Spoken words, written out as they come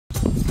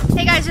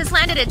Hey guys, just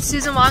landed at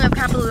Susan Wong of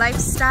Capital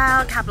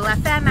Lifestyle, Capital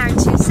FM, our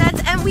 2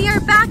 cents, and we are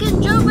back in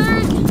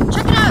Joburg.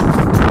 Check it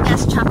out.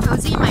 Yes, Chop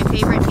Cozy, my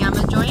favorite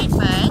Nyama joint,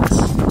 but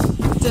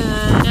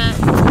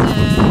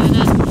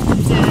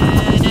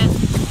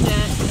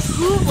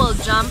who will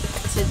jump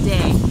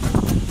today?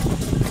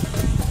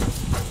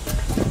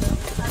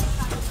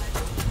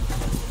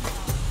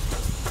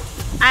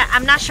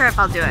 I'm not sure if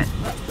I'll do it.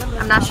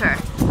 I'm not sure,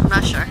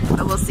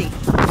 but we'll see.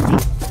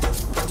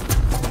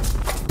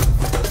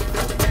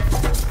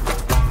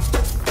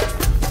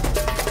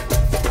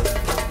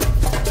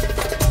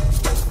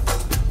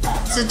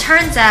 So it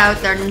turns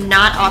out they're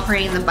not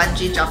operating the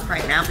bungee jump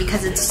right now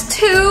because it's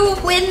too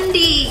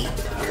windy.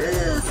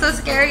 Ugh, so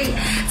scary.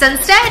 So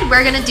instead,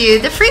 we're gonna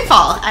do the free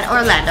fall at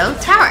Orlando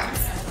Towers.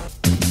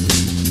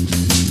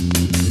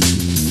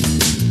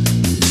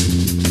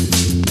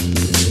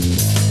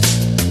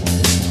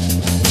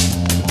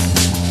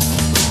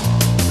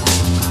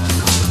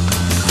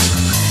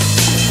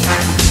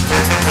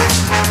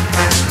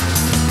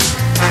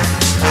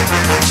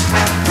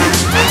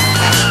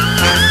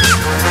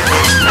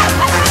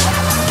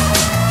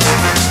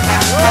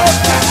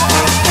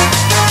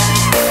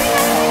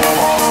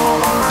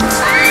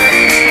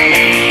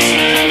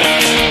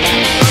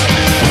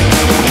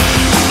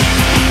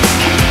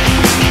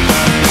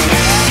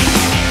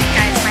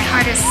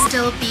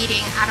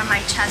 Beating out of my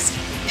chest.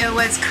 It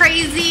was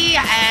crazy,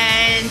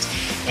 and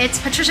it's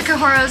Patricia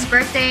Kahoro's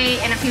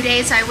birthday in a few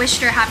days, so I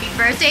wished her happy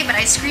birthday, but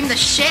I screamed the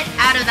shit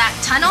out of that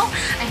tunnel.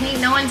 I think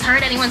no one's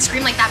heard anyone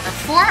scream like that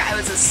before. I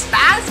was a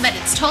spaz, but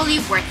it's totally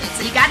worth it.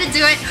 So you gotta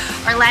do it.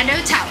 Orlando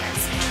Towers.